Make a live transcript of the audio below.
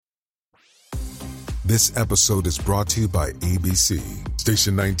This episode is brought to you by ABC.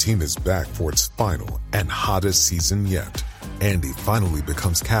 Station 19 is back for its final and hottest season yet. Andy finally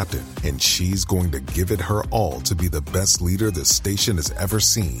becomes captain, and she's going to give it her all to be the best leader the station has ever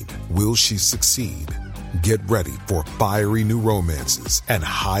seen. Will she succeed? Get ready for fiery new romances and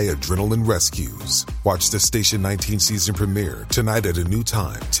high adrenaline rescues. Watch the Station 19 season premiere tonight at a new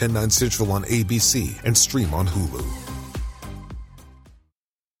time, 10/9 Central on ABC and stream on Hulu.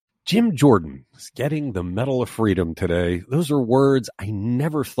 Jim Jordan is getting the Medal of Freedom today. Those are words I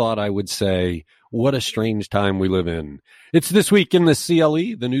never thought I would say. What a strange time we live in. It's This Week in the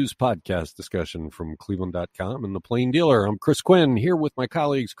CLE, the news podcast discussion from Cleveland.com and The Plain Dealer. I'm Chris Quinn, here with my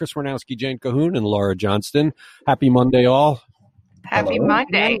colleagues Chris Warnowski, Jane Cahoon, and Laura Johnston. Happy Monday, all. Happy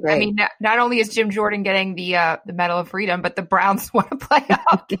Monday. I mean, not only is Jim Jordan getting the Medal of Freedom, but the Browns won a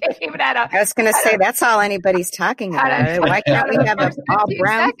playoff game. I was going to say, that's all anybody's talking about. Why can't we have an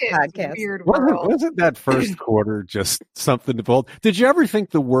all-Browns podcast? Wasn't that first quarter just something to behold? Did you ever think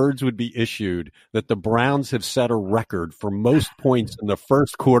the words would be issued that the Browns have set a record for most points in the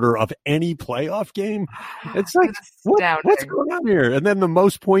first quarter of any playoff game? It's like, what's going on here? And then the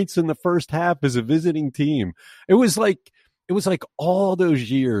most points in the first half as a visiting team. It was like all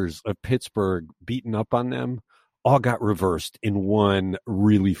those years of Pittsburgh beating up on them all got reversed in one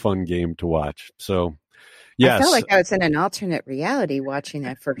really fun game to watch. So, yes. I felt like I was in an alternate reality watching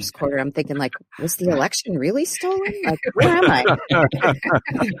that first quarter. I'm thinking, like, was the election really stolen? Like, where am I?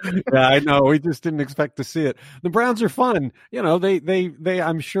 Yeah, I know. We just didn't expect to see it. The Browns are fun. You know, they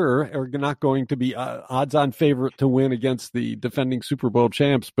I'm sure are not going to be odds-on favorite to win against the defending Super Bowl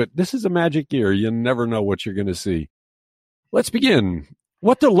champs, but this is a magic year. You never know what you're going to see. Let's begin.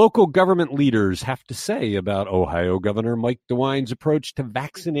 What do local government leaders have to say about Ohio Governor Mike DeWine's approach to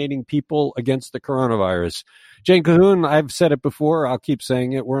vaccinating people against the coronavirus? Jane Cahoon, I've said it before. I'll keep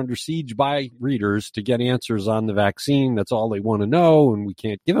saying it. We're under siege by readers to get answers on the vaccine. That's all they want to know, and we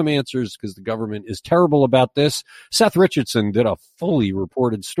can't give them answers because the government is terrible about this. Seth Richardson did a fully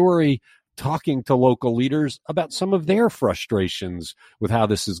reported story talking to local leaders about some of their frustrations with how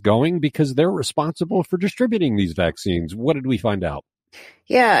this is going because they're responsible for distributing these vaccines. What did we find out?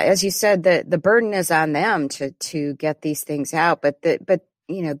 Yeah, as you said, the burden is on them to get these things out. But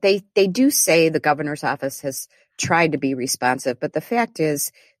you know, they do say the governor's office has tried to be responsive. But the fact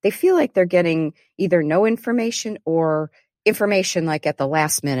is they feel like they're getting either no information or information like at the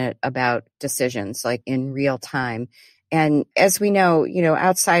last minute about decisions, like in real time. And as we know,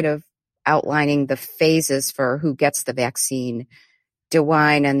 outside of outlining the phases for who gets the vaccine,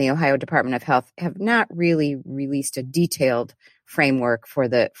 DeWine and the Ohio Department of Health have not really released a detailed framework for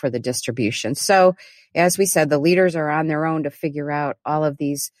the distribution. So, as we said, the leaders are on their own to figure out all of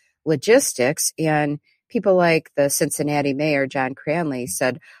these logistics. And people like the Cincinnati mayor, John Cranley,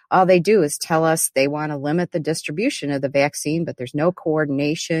 said all they do is tell us they want to limit the distribution of the vaccine, but there's no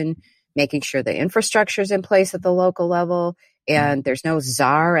coordination, making sure the infrastructure is in place at the local level. And there's no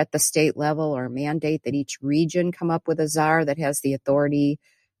czar at the state level or mandate that each region come up with a czar that has the authority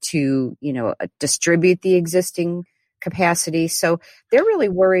to, distribute the existing capacity. So they're really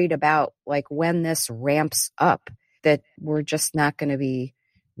worried about like when this ramps up that we're just not going to be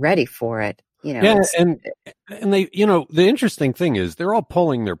ready for it. Yeah, and they, the interesting thing is they're all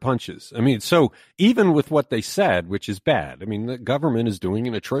pulling their punches. I mean, so even with what they said, which is bad, I mean, the government is doing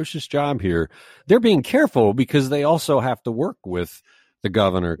an atrocious job here. They're being careful because they also have to work with the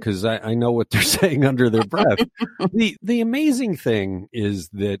governor because I know what they're saying under their breath. The amazing thing is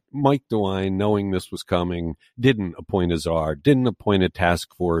that Mike DeWine, knowing this was coming, didn't appoint a czar, didn't appoint a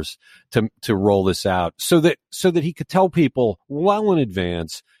task force to roll this out so that he could tell people well in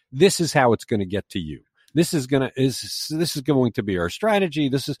advance, this is how it's going to get to you. This is going to be our strategy.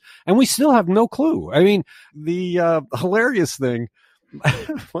 And we still have no clue. I mean, the hilarious thing,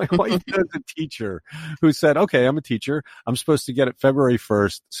 my wife has a teacher who said, okay, I'm a teacher. I'm supposed to get it February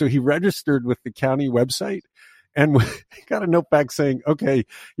 1st. So he registered with the county website and got a note back saying, okay,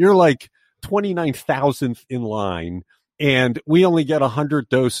 you're like 29,000th in line. And we only get 100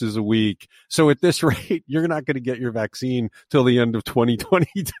 doses a week. So at this rate, you're not going to get your vaccine till the end of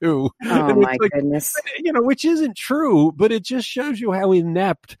 2022. Oh, my goodness. Which isn't true, but it just shows you how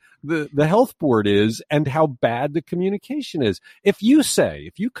inept the health board is and how bad the communication is. If you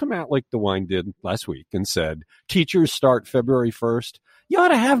come out like DeWine did last week and said, teachers start February 1st, you ought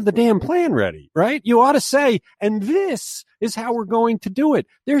to have the damn plan ready, right? You ought to say, and this is how we're going to do it.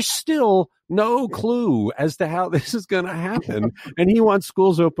 There's still no clue as to how this is going to happen. And he wants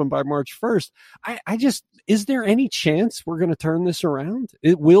schools open by March 1st. Is there any chance we're going to turn this around?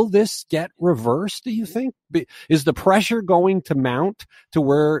 Will this get reversed, do you think? Is the pressure going to mount to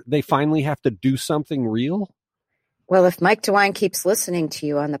where they finally have to do something real? Well, if Mike DeWine keeps listening to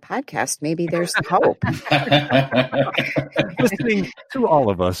you on the podcast, maybe there's hope. Listening to all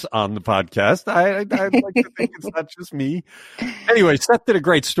of us on the podcast. I'd like to think it's not just me. Anyway, Seth did a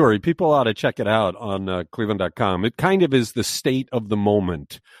great story. People ought to check it out on cleveland.com. It kind of is the state of the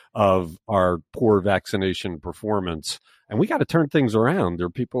moment of our poor vaccination performance. And we got to turn things around. There are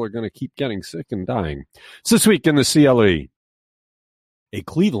people are going to keep getting sick and dying. So this week in the CLE. A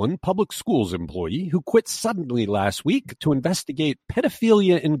Cleveland public schools employee who quit suddenly last week to investigate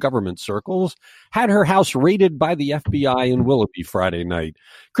pedophilia in government circles had her house raided by the FBI in Willoughby Friday night.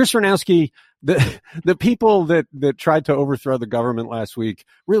 Chris Ranowski, the people that tried to overthrow the government last week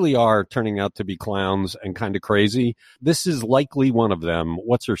really are turning out to be clowns and kind of crazy. This is likely one of them.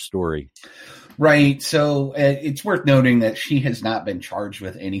 What's her story? Right. So it's worth noting that she has not been charged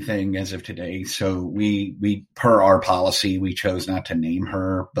with anything as of today. So we per our policy, we chose not to name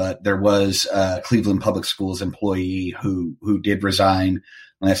her, but there was a Cleveland Public Schools employee who did resign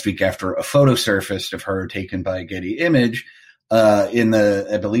last week after a photo surfaced of her taken by Getty Image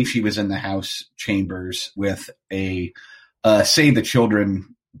I believe she was in the House chambers with a Save the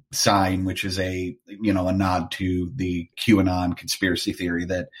Children sign, which is a nod to the QAnon conspiracy theory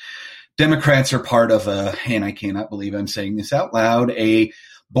that Democrats are part of and I cannot believe I'm saying this out loud, a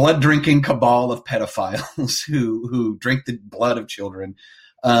blood-drinking cabal of pedophiles who drink the blood of children.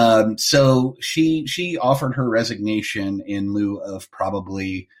 So she offered her resignation in lieu of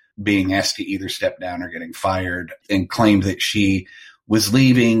probably being asked to either step down or getting fired, and claimed that she was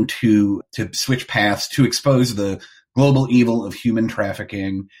leaving to switch paths to expose the global evil of human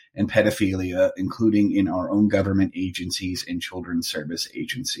trafficking and pedophilia, including in our own government agencies and children's service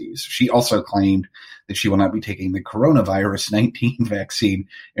agencies. She also claimed that she will not be taking the coronavirus 19 vaccine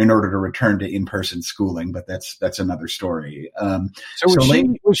in order to return to in-person schooling, but that's another story.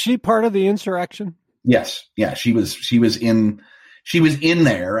 Was she part of the insurrection? Yes. Yeah. She was in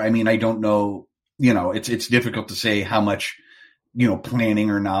there. I mean, I don't know, it's difficult to say how much, planning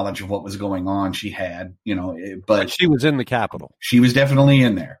or knowledge of what was going on she had, but she was in the Capitol. She was definitely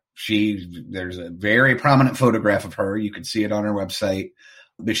in there. There's a very prominent photograph of her. You can see it on her website,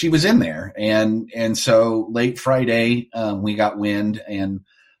 but she was in there. And so late Friday, we got wind, and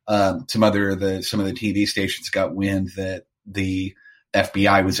some of the TV stations got wind that the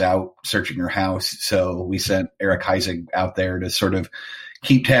FBI was out searching her house. So we sent Eric Heisig out there to sort of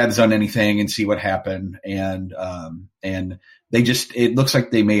keep tabs on anything and see what happened. And it looks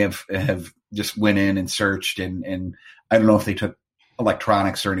like they may have just went in and searched, and I don't know if they took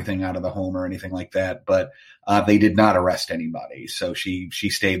electronics or anything out of the home or anything like that, but they did not arrest anybody. So she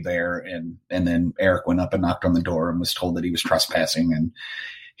stayed there, and then Eric went up and knocked on the door and was told that he was trespassing, and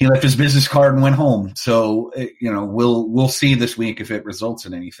he left his business card and went home. So, we'll see this week if it results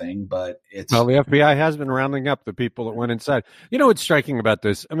in anything, but the FBI has been rounding up the people that went inside. What's striking about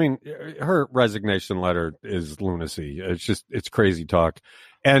this? I mean, her resignation letter is lunacy. It's crazy talk.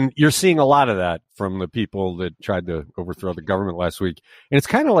 And you're seeing a lot of that from the people that tried to overthrow the government last week. And it's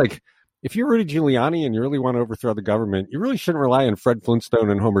kind of like, if you're Rudy Giuliani and you really want to overthrow the government, you really shouldn't rely on Fred Flintstone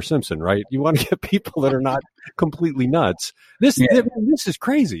and Homer Simpson, right? You want to get people that are not completely nuts. This is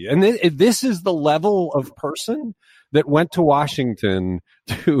crazy. And this is the level of person that went to Washington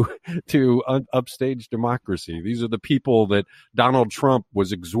to upstage democracy. These are the people that Donald Trump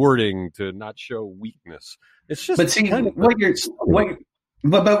was exhorting to not show weakness. It's just, but see,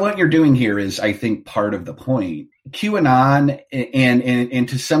 But what you're doing here is, I think, part of the point. QAnon, and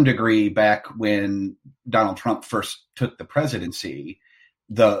to some degree, back when Donald Trump first took the presidency,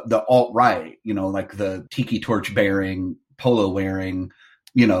 the alt-right, like the tiki torch bearing, polo wearing,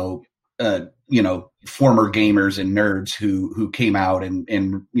 former gamers and nerds who came out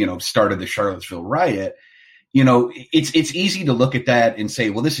and started the Charlottesville riot. It's easy to look at that and say,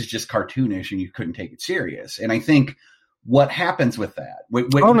 well, this is just cartoonish and you couldn't take it serious. And I think what happens with that? No.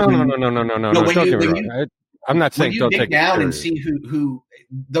 I'm not saying don't take it down and see who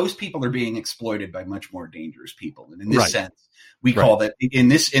those people are being exploited by much more dangerous people. And in this sense, we call that in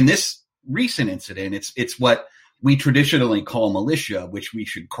this recent incident, it's what we traditionally call militia, which we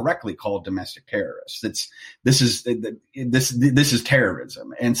should correctly call domestic terrorists. This is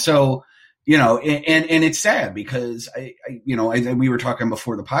terrorism. And so, and it's sad because we were talking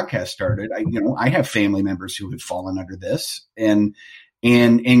before the podcast started. I have family members who have fallen under this, and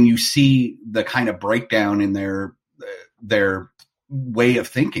and you see the kind of breakdown in their way of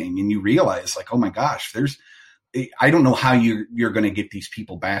thinking, and you realize, like, oh my gosh, I don't know how you're going to get these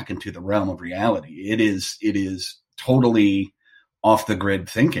people back into the realm of reality. It is totally off the grid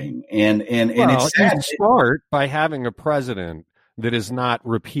thinking, and it's sad. You start by having a president that is not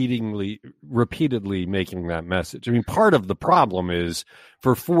repeatedly making that message. I mean, part of the problem is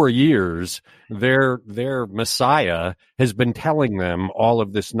for 4 years, their messiah has been telling them all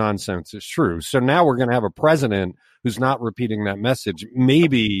of this nonsense is true. So now we're going to have a president who's not repeating that message.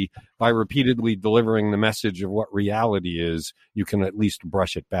 Maybe by repeatedly delivering the message of what reality is, you can at least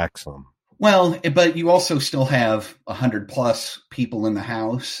brush it back some. Well, but you also still have 100+ people in the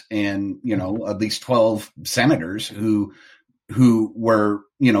House and, at least 12 senators who were,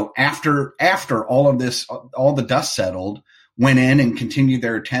 after all of this, all the dust settled, went in and continued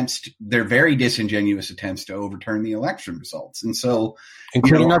their very disingenuous attempts to overturn the election results. And so,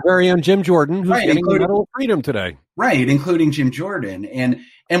 including our very own Jim Jordan, who's getting the Medal of Freedom today. Right, including Jim Jordan. And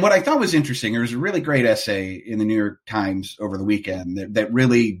what I thought was interesting, there was a really great essay in the New York Times over the weekend that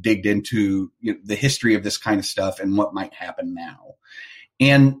really digged into the history of this kind of stuff and what might happen now.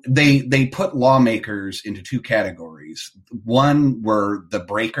 And they put lawmakers into two categories. One were the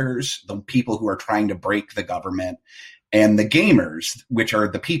breakers, the people who are trying to break the government, and the gamers, which are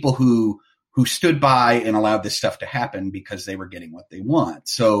the people who stood by and allowed this stuff to happen because they were getting what they want.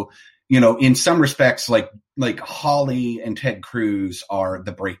 So, in some respects, like Hawley and Ted Cruz are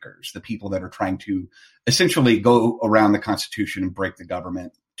the breakers, the people that are trying to essentially go around the Constitution and break the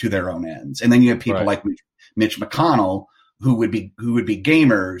government to their own ends. And then you have people like Mitch McConnell, who would be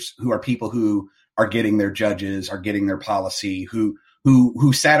gamers, who are people who are getting their judges, are getting their policy, who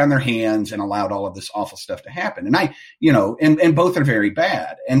sat on their hands and allowed all of this awful stuff to happen. And and both are very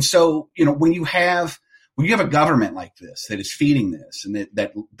bad. And so, when you have a government like this that is feeding this, and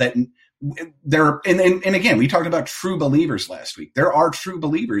that there, and again, we talked about true believers last week. There are true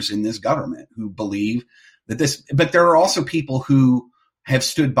believers in this government who believe that but there are also people who have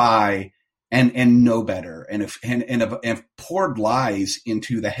stood by and know better, and have poured lies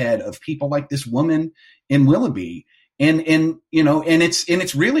into the head of people like this woman in Willoughby. And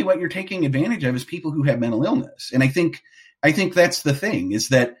it's really what you're taking advantage of is people who have mental illness. And I think that's the thing is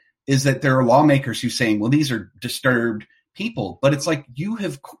that there are lawmakers who saying, well, these are disturbed people, but it's like you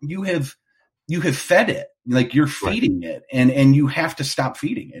have fed it, like you're feeding it, and you have to stop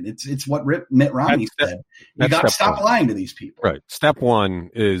feeding it. It's what Mitt Romney said. You got to stop lying to these people. Right. Step one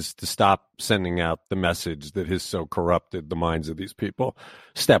is to stop sending out the message that has so corrupted the minds of these people.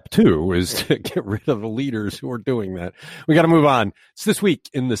 Step two is to get rid of the leaders who are doing that. We got to move on. It's this week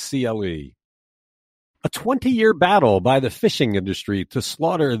in the CLE. A 20-year battle by the fishing industry to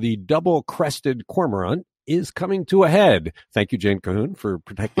slaughter the double-crested cormorant is coming to a head. Thank you, Jane Cahoon, for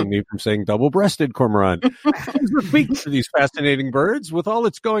protecting me from saying double-breasted cormorant. This week for these fascinating birds, with all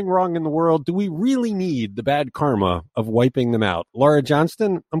that's going wrong in the world, do we really need the bad karma of wiping them out? Laura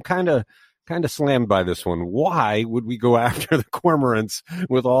Johnston, I'm kind of slammed by this one. Why would we go after the cormorants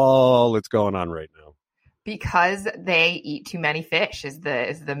with all that's going on right now? Because they eat too many fish is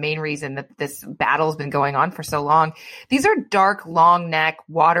the main reason that this battle's been going on for so long. These are dark, long neck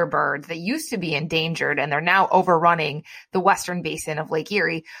water birds that used to be endangered, and they're now overrunning the western basin of Lake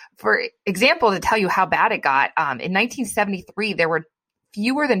Erie. For example, to tell you how bad it got, in 1973, there were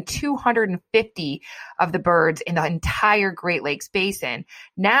fewer than 250 of the birds in the entire Great Lakes Basin.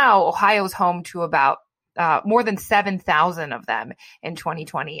 Now, Ohio's home to about more than 7,000 of them in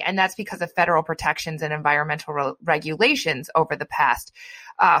 2020. And that's because of federal protections and environmental regulations over the past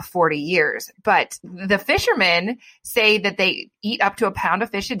 40 years. But the fishermen say that they eat up to a pound of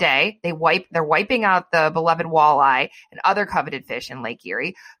fish a day. They're wiping out the beloved walleye and other coveted fish in Lake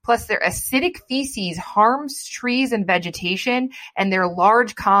Erie. Plus their acidic feces harms trees and vegetation, and their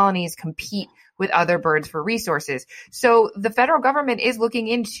large colonies compete with other birds for resources. So the federal government is looking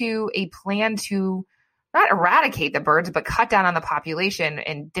into a plan to not eradicate the birds, but cut down on the population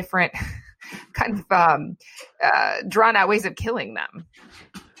in different kind of drawn out ways of killing them.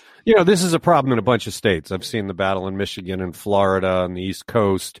 This is a problem in a bunch of states. I've seen the battle in Michigan and Florida on the East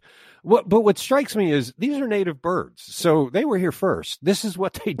Coast. But what strikes me is these are native birds, so they were here first. This is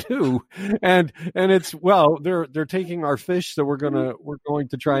what they do, and it's they're taking our fish, so we're going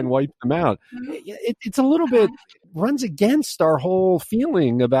to try and wipe them out. It's a little bit runs against our whole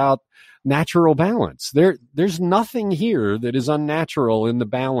feeling about natural balance. There's nothing here that is unnatural in the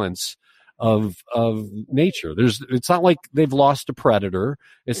balance of nature. It's not like they've lost a predator.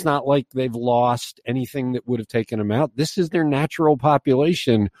 It's not like they've lost anything that would have taken them out. This is their natural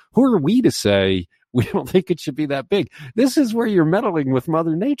population. Who are we to say, We don't think it should be that big. This is where you're meddling with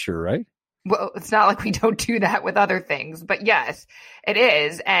Mother Nature, right? Well, it's not like we don't do that with other things, but yes, it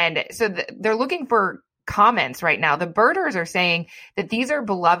is. And so they're looking for comments right now. The birders are saying that these are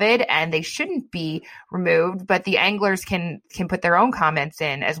beloved and they shouldn't be removed, but the anglers can put their own comments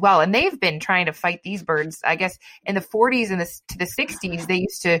in as well. And they've been trying to fight these birds. I guess in the 40s and to the 60s, they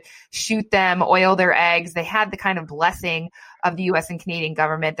used to shoot them, oil their eggs. They had the kind of blessing of the U.S. and Canadian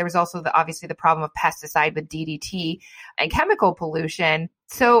government. There was also obviously the problem of pesticide with DDT and chemical pollution.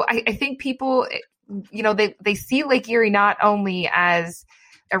 So I think people, they see Lake Erie not only as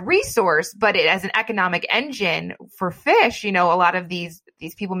a resource, but as an economic engine for fish. A lot of these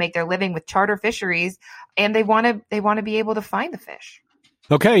people make their living with charter fisheries, and they want to be able to find the fish.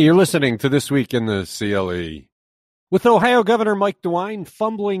 Okay, you're listening to This Week in the CLE. With Ohio Governor Mike DeWine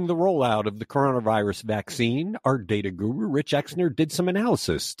fumbling the rollout of the coronavirus vaccine, our data guru, Rich Exner, did some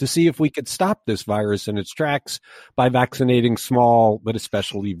analysis to see if we could stop this virus in its tracks by vaccinating small but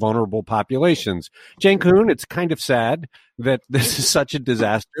especially vulnerable populations. Jane Kuhn, it's kind of sad that this is such a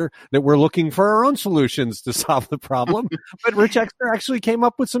disaster that we're looking for our own solutions to solve the problem. But Rich Exner actually came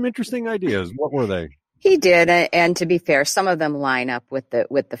up with some interesting ideas. What were they? He did, and to be fair, some of them line up with the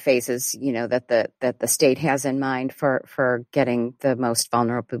phases, that the state has in mind for getting the most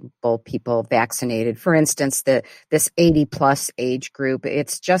vulnerable people vaccinated. For instance, this 80+ age group,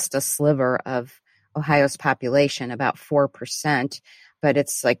 it's just a sliver of Ohio's population, about 4%, but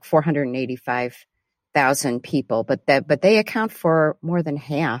it's like 485,000 people. But they account for more than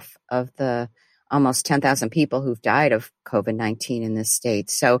half of the almost 10,000 people who've died of COVID-19 in this state.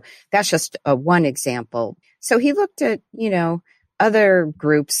 So that's just one example. So he looked at, other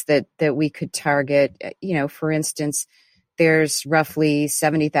groups that we could target. For instance, there's roughly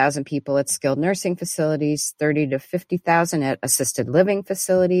 70,000 people at skilled nursing facilities, 30 to 50,000 at assisted living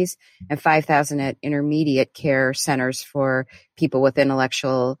facilities, and 5,000 at intermediate care centers for people with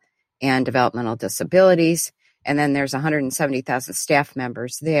intellectual and developmental disabilities. And then there's 170,000 staff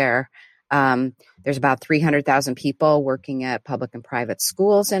members there. There's about 300,000 people working at public and private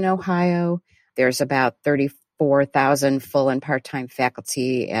schools in Ohio. There's about 34,000 full and part-time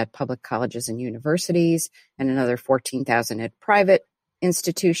faculty at public colleges and universities, and another 14,000 at private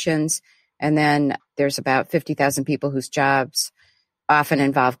institutions. And then there's about 50,000 people whose jobs often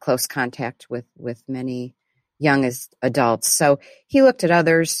involve close contact with many young as adults. So he looked at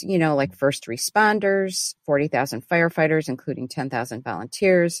others, like first responders, 40,000 firefighters, including 10,000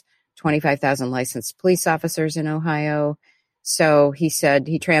 volunteers, 25,000 licensed police officers in Ohio. So he said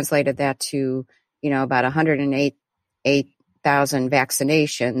he translated that to, about 108,000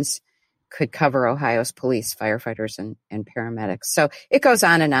 vaccinations could cover Ohio's police, firefighters, and paramedics. So it goes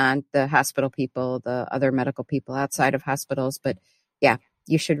on and on, the hospital people, the other medical people outside of hospitals. But yeah,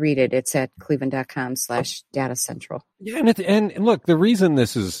 you should read it. It's at cleveland.com/data central. Yeah, and look, the reason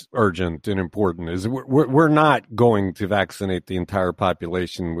this is urgent and important is we're not going to vaccinate the entire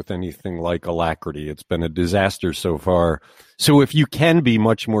population with anything like alacrity. It's been a disaster so far. So if you can be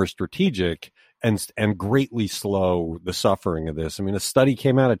much more strategic and greatly slow the suffering of this, I mean, a study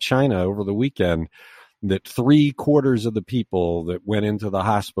came out of China over the weekend that 3/4 of the people that went into the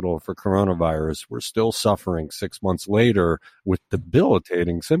hospital for coronavirus were still suffering 6 months later with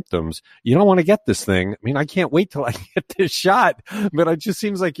debilitating symptoms. You don't want to get this thing. I mean, I can't wait till I get this shot, but it just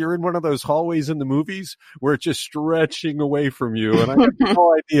seems like you're in one of those hallways in the movies where it's just stretching away from you. And I have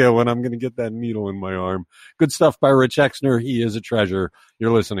no idea when I'm going to get that needle in my arm. Good stuff by Rich Exner. He is a treasure. You're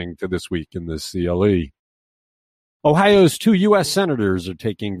listening to This Week in the CLE. Ohio's 2 U.S. senators are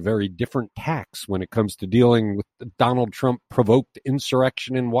taking very different tacks when it comes to dealing with the Donald Trump-provoked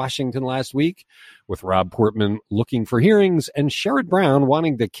insurrection in Washington last week, with Rob Portman looking for hearings and Sherrod Brown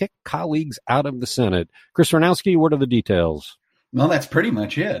wanting to kick colleagues out of the Senate. Chris Ranowski, what are the details? Well, that's pretty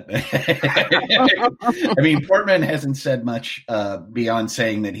much it. I mean, Portman hasn't said much beyond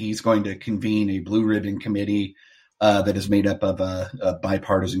saying that he's going to convene a blue ribbon committee that is made up of a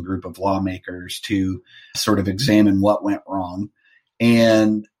bipartisan group of lawmakers to sort of examine what went wrong.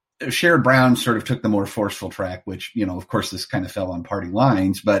 And Sherrod Brown sort of took the more forceful track, which, of course, this kind of fell on party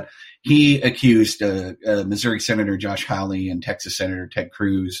lines, but he accused Missouri Senator Josh Hawley and Texas Senator Ted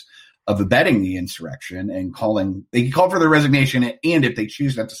Cruz of abetting the insurrection and he called for their resignation. And if they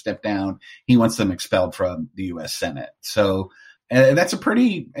choose not to step down, he wants them expelled from the U.S. Senate. So that's a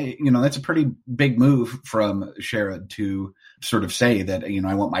pretty big move from Sherrod to sort of say that,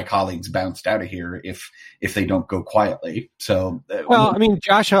 I want my colleagues bounced out of here if they don't go quietly. So, well, I mean,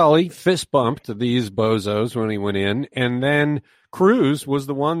 Josh Hawley fist bumped these bozos when he went in, and then Cruz was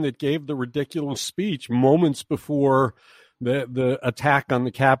the one that gave the ridiculous speech moments before the attack on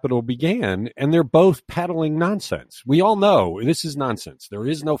the Capitol began, and they're both peddling nonsense. We all know this is nonsense. There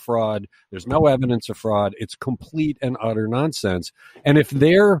is no fraud. There's no evidence of fraud. It's complete and utter nonsense. And if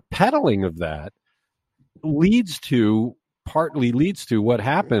their peddling of that partly leads to what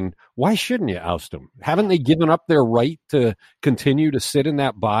happened, why shouldn't you oust them? Haven't they given up their right to continue to sit in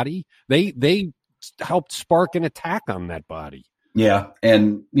that body? They helped spark an attack on that body. Yeah,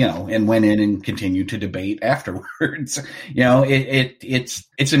 and went in and continued to debate afterwards.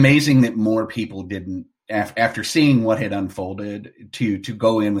 It's amazing that more people didn't, after seeing what had unfolded, to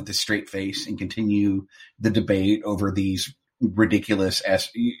go in with a straight face and continue the debate over these ridiculous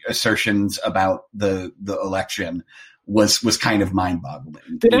assertions about the election was kind of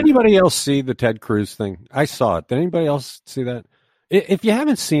mind-boggling. Did anybody else see the Ted Cruz thing? I saw it. Did anybody else see that? If you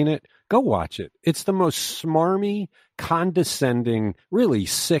haven't seen it, go watch it. It's the most smarmy, condescending, really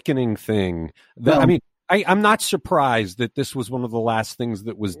sickening thing. I'm not surprised that this was one of the last things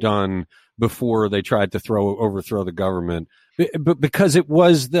that was done before they tried to overthrow the government, but because it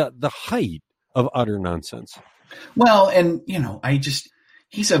was the height of utter nonsense. Well, and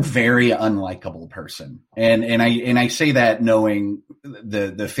he's a very unlikable person, and I say that knowing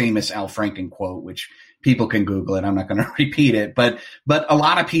the famous Al Franken quote, which people can Google it. I'm not going to repeat it, but a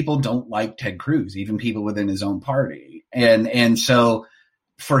lot of people don't like Ted Cruz, even people within his own party, and so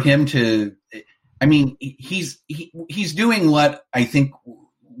for him to, he's doing what I think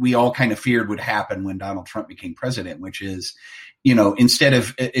we all kind of feared would happen when Donald Trump became president, which is, instead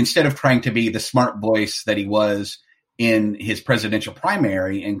of trying to be the smart voice that he was in his presidential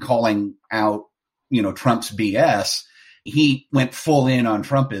primary and calling out, Trump's BS, he went full in on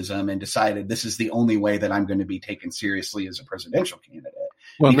Trumpism and decided this is the only way that I'm going to be taken seriously as a presidential candidate.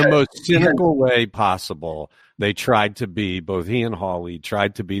 Well, the most cynical way possible. They tried to be, both he and Hawley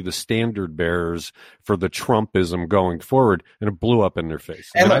tried to be the standard bearers for the Trumpism going forward, and it blew up in thetheir face.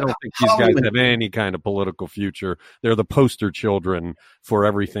 And I don't think these guys have any kind of political future. They're the poster children for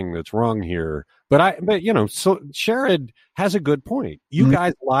everything that's wrong here. But so Sherrod has a good point. You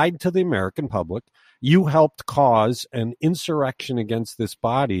guys lied to the American public. You helped cause an insurrection against this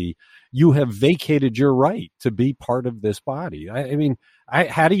body. You have vacated your right to be part of this body.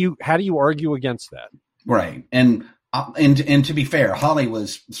 How do you argue against that? Right. And to be fair, Hawley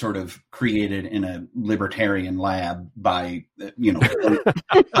was sort of created in a libertarian lab by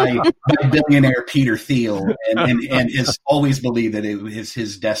billionaire Peter Thiel, and has always believed that it was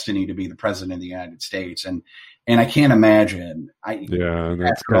his destiny to be the president of the United States. And I can't imagine.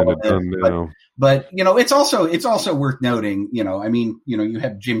 That's kind of done now. But it's also worth noting. You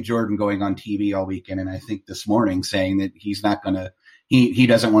have Jim Jordan going on TV all weekend, and I think this morning saying that he's not going to. He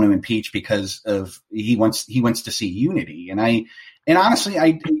doesn't want to impeach because of he wants to see unity. And honestly,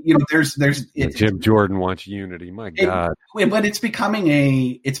 Jim Jordan wants unity. My God. But it's becoming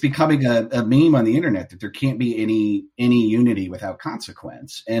a meme on the internet that there can't be any unity without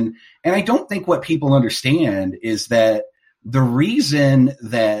consequence. And I don't think what people understand is that the reason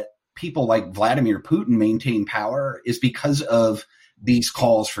that people like Vladimir Putin maintain power is because of these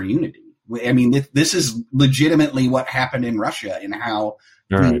calls for unity. This is legitimately what happened in Russia and how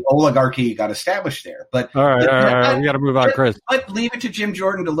the oligarchy got established there. But all right, we got to move on, Chris. But leave it to Jim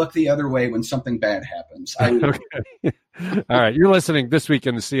Jordan to look the other way when something bad happens. Okay. All right, you're listening This Week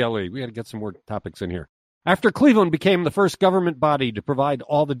in the CLE. We got to get some more topics in here. After Cleveland became the first government body to provide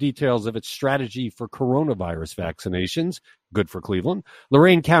all the details of its strategy for coronavirus vaccinations, good for Cleveland,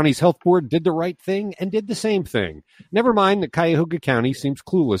 Lorain County's health board did the right thing and did the same thing. Never mind that Cuyahoga County seems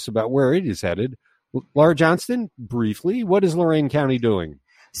clueless about where it is headed. Laura Johnston, briefly, what is Lorain County doing?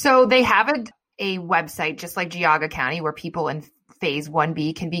 So they have a website, just like Geauga County, where people in Phase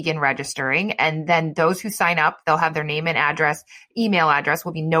 1B can begin registering. And then those who sign up, they'll have their name and address, email address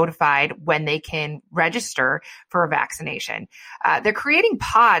will be notified when they can register for a vaccination. They're creating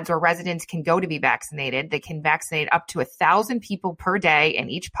pods where residents can go to be vaccinated. They can vaccinate up to 1,000 people per day in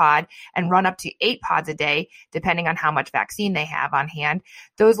each pod and run up to 8 pods a day, depending on how much vaccine they have on hand.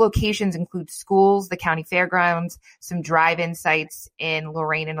 Those locations include schools, the county fairgrounds, some drive-in sites in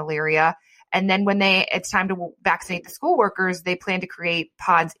Lorain and Elyria. And then when it's time to vaccinate the school workers, they plan to create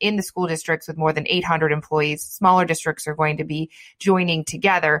pods in the school districts with more than 800 employees. Smaller districts are going to be joining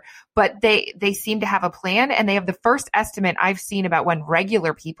together, but they seem to have a plan, and they have the first estimate I've seen about when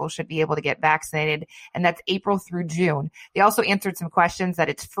regular people should be able to get vaccinated, and that's April through June. They also answered some questions that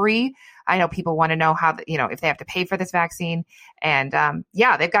it's free. I know people want to know how, if they have to pay for this vaccine, and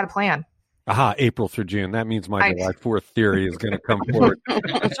they've got a plan. Aha, April through June. That means my July 4th theory is going to come forward.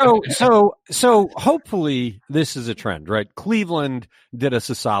 So hopefully this is a trend, right? Cleveland did us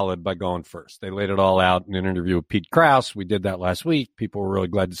a solid by going first. They laid it all out in an interview with Pete Krause. We did that last week. People were really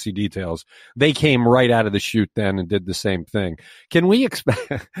glad to see details. They came right out of the chute then and did the same thing. Can we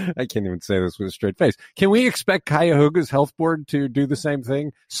expect, I can't even say this with a straight face. Can we expect Cuyahoga's health board to do the same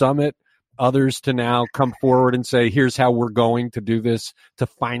thing? Summit, others to now come forward and say, here's how we're going to do this to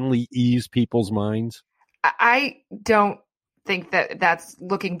finally ease people's minds? I don't think that that's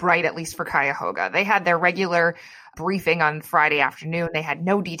looking bright, at least for Cuyahoga. They had their regular briefing on Friday afternoon. They had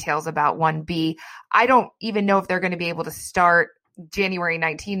no details about 1B. I don't even know if they're going to be able to start January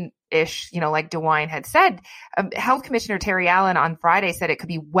 19-ish, like DeWine had said. Health Commissioner Terry Allen on Friday said it could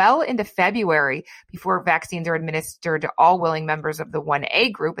be well into February before vaccines are administered to all willing members of the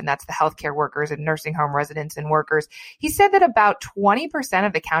 1A group, and that's the healthcare workers and nursing home residents and workers. He said that about 20%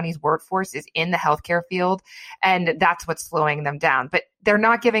 of the county's workforce is in the healthcare field, and that's what's slowing them down. But they're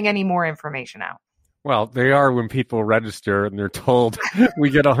not giving any more information out. Well, they are when people register and they're told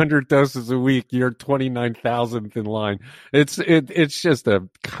we get 100 doses a week. You're 29,000th in line. It's just a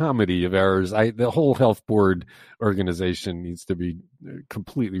comedy of errors. The whole health board organization needs to be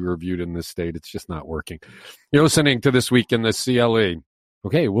completely reviewed in this state. It's just not working. You're listening to This Week in the CLE.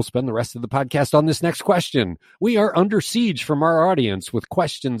 Okay, we'll spend the rest of the podcast on this next question. We are under siege from our audience with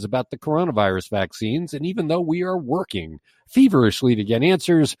questions about the coronavirus vaccines, and even though we are working feverishly to get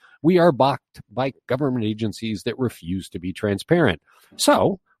answers, we are balked by government agencies that refuse to be transparent.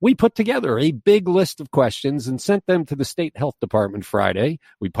 So we put together a big list of questions and sent them to the state health department Friday.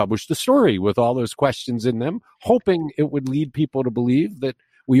 We published a story with all those questions in them, hoping it would lead people to believe that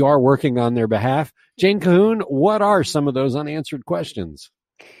we are working on their behalf. Jane Cahoon, what are some of those unanswered questions?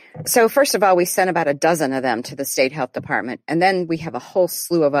 So first of all, we sent about a dozen of them to the state health department, and then we have a whole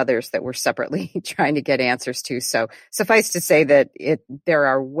slew of others that we're separately trying to get answers to. So suffice to say that there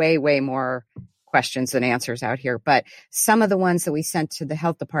are way, way more questions than answers out here. But some of the ones that we sent to the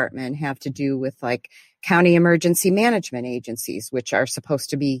health department have to do with like county emergency management agencies, which are supposed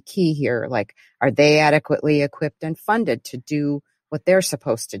to be key here. Like, are they adequately equipped and funded to do what they're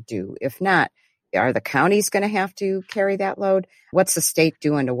supposed to do? If not, are the counties going to have to carry that load? What's the state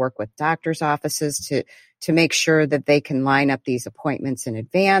doing to work with doctors' offices to make sure that they can line up these appointments in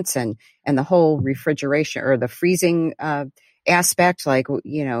advance, and the whole refrigeration or the freezing aspect? Like,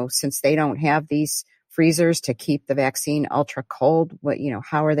 since they don't have these freezers to keep the vaccine ultra cold,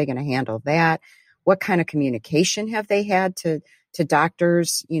 how are they going to handle that? What kind of communication have they had to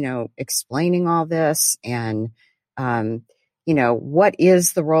doctors, explaining all this? And, what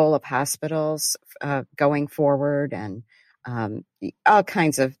is the role of hospitals going forward? And all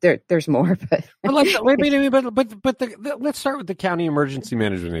kinds of there's more, but let's start with the county emergency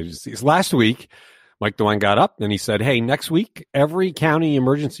management agencies. Last week, Mike DeWine got up and he said, hey, next week, every county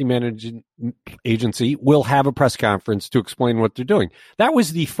emergency management agency will have a press conference to explain what they're doing. That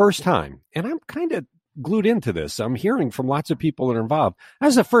was the first time, and I'm kind of glued into this. I'm hearing from lots of people that are involved. That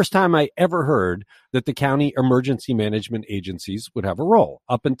was the first time I ever heard that the county emergency management agencies would have a role.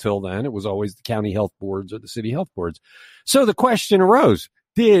 Up until then, it was always the county health boards or the city health boards. So the question arose,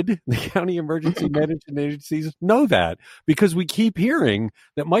 did the county emergency management agencies know that? Because we keep hearing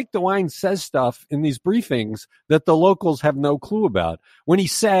that Mike DeWine says stuff in these briefings that the locals have no clue about. When he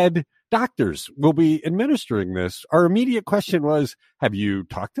said doctors will be administering this, our immediate question was, have you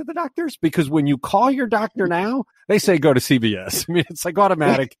talked to the doctors? Because when you call your doctor now, they say go to CVS. I mean, it's like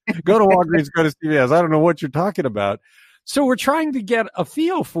automatic. Go to Walgreens, go to CVS. I don't know what you're talking about. So we're trying to get a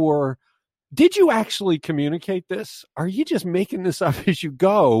feel for, did you actually communicate this? Are you just making this up as you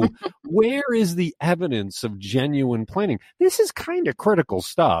go? Where is the evidence of genuine planning? This is kind of critical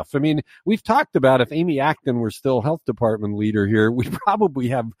stuff. I mean, we've talked about if Amy Acton were still health department leader here, we probably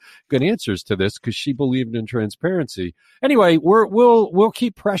have good answers to this because she believed in transparency. Anyway, we'll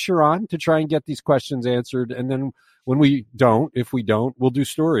keep pressure on to try and get these questions answered. And then if we don't, we'll do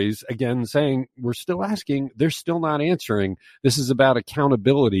stories again saying we're still asking, they're still not answering. This is about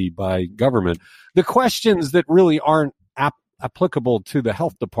accountability by government. The questions that really aren't applicable to the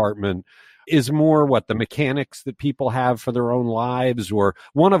health department is more the mechanics that people have for their own lives. Or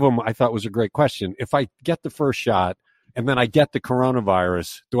one of them I thought was a great question. If I get the first shot and then I get the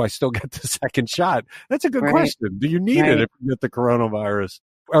coronavirus, do I still get the second shot? That's a good question. Do you need it if you get the coronavirus?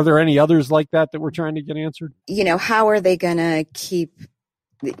 Are there any others like that we're trying to get answered? How are they going to keep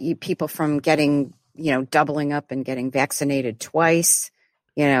people from getting, doubling up and getting vaccinated twice?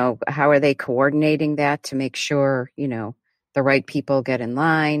 How are they coordinating that to make sure, the right people get in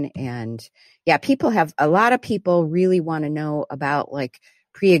line? And a lot of people really want to know about like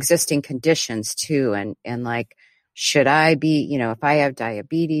pre-existing conditions too. And like, should I be, if I have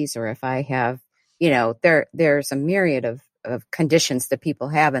diabetes or if I have, there's a myriad of conditions that people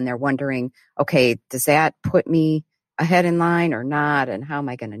have, and they're wondering, okay, does that put me ahead in line or not? And how am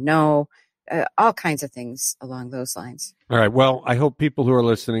I going to know? All kinds of things along those lines. All right. Well, I hope people who are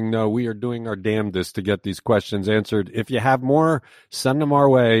listening know we are doing our damnedest to get these questions answered. If you have more, send them our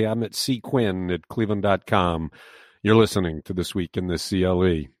way. I'm at cquinn@cleveland.com. You're listening to This Week in the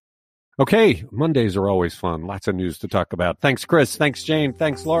CLE. Okay, Mondays are always fun. Lots of news to talk about. Thanks, Chris. Thanks, Jane.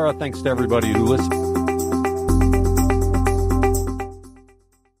 Thanks, Laura. Thanks to everybody who listened.